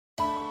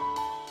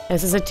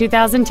This is a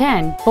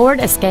 2010 Ford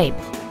Escape.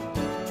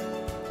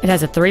 It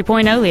has a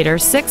 3.0-liter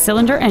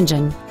six-cylinder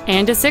engine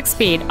and a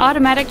 6-speed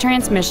automatic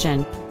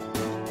transmission.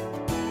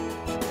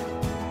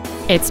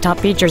 Its top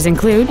features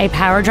include a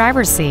power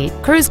driver's seat,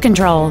 cruise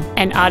control,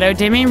 an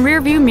auto-dimming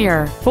rearview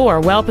mirror, 4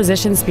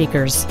 well-positioned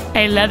speakers,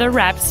 a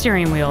leather-wrapped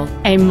steering wheel,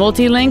 a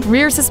multi-link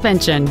rear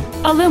suspension,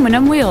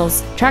 aluminum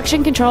wheels,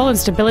 traction control and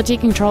stability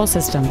control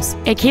systems,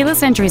 a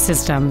keyless entry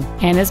system,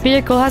 and this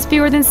vehicle has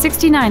fewer than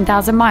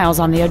 69,000 miles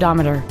on the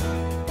odometer.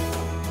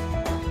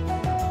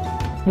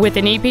 With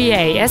an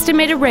EPA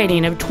estimated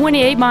rating of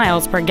 28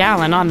 miles per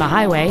gallon on the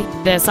highway,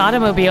 this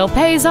automobile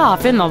pays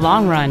off in the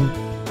long run.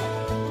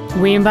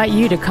 We invite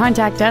you to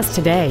contact us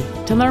today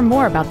to learn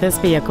more about this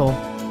vehicle.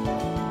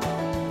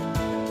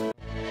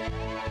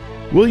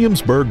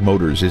 Williamsburg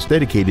Motors is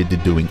dedicated to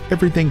doing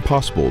everything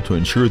possible to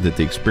ensure that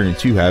the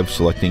experience you have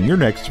selecting your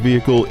next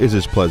vehicle is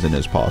as pleasant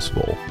as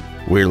possible.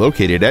 We're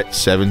located at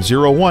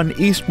 701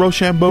 East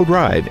Rochambeau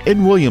Drive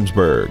in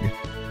Williamsburg.